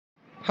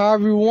Hi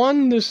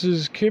everyone, this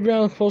is Kibby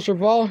on the Poster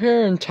Ball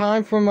here, and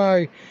time for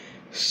my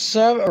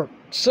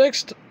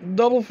sixth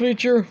double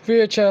feature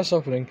VHS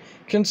opening.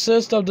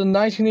 Consists of the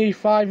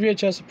 1985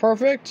 VHS of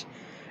Perfect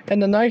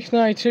and the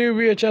 1992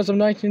 VHS of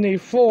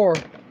 1984.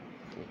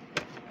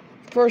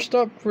 First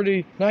up for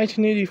the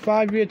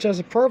 1985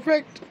 VHS of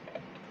Perfect.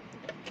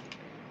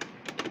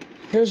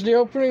 Here's the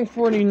opening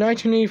for the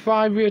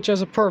 1985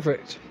 VHS of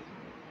Perfect.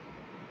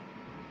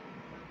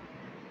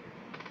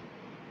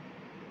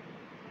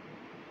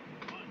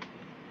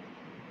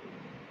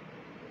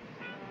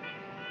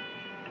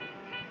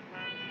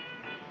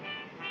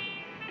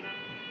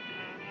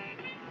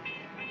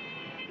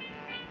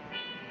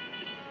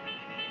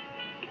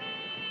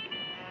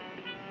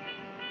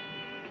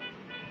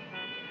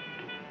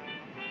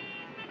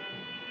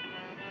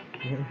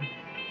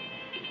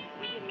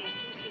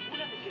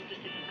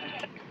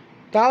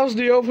 That was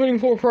the opening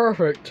for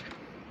Perfect.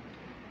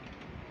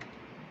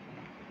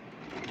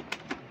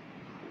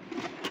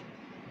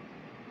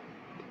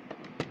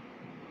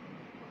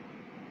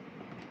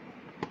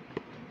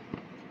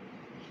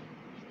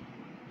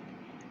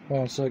 Hold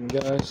on a second,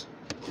 guys.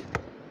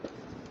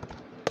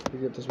 Let me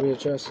get this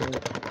VHS in.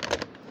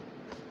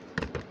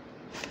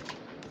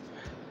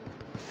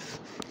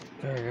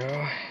 There we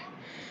go.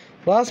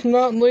 Last but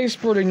not least,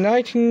 for the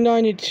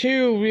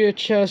 1992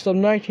 VHS of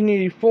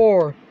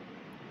 1984.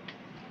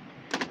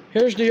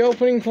 Here's the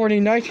opening for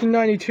the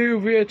 1992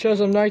 VHS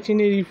of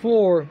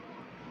 1984.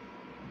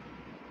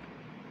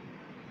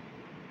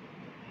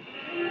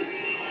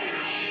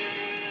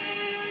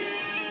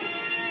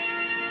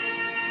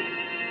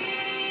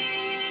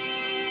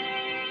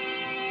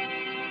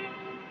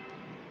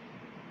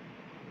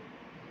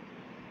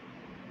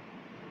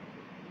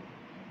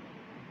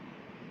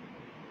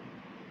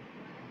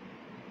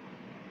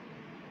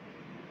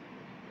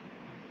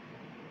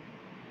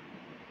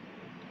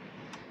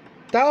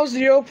 That was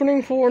the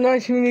opening for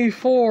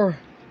 1984.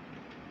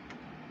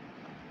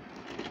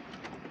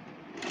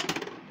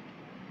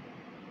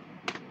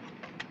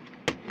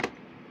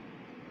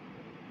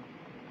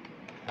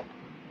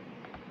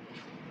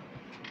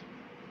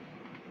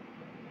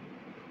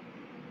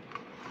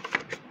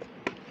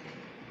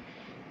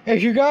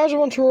 If you guys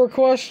want to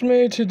request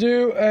me to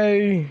do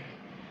a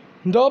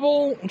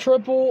double,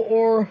 triple,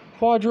 or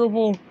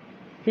quadruple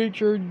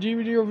feature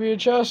DVD or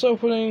VHS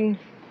opening,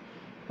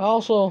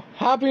 also,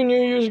 Happy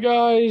New Year's,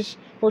 guys,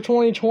 for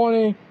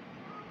 2020.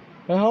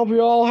 I hope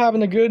you all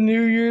having a good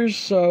New Year's.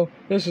 So,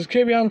 this is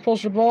Kibby on the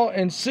Poster Ball,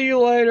 and see you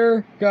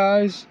later,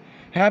 guys.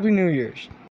 Happy New Year's.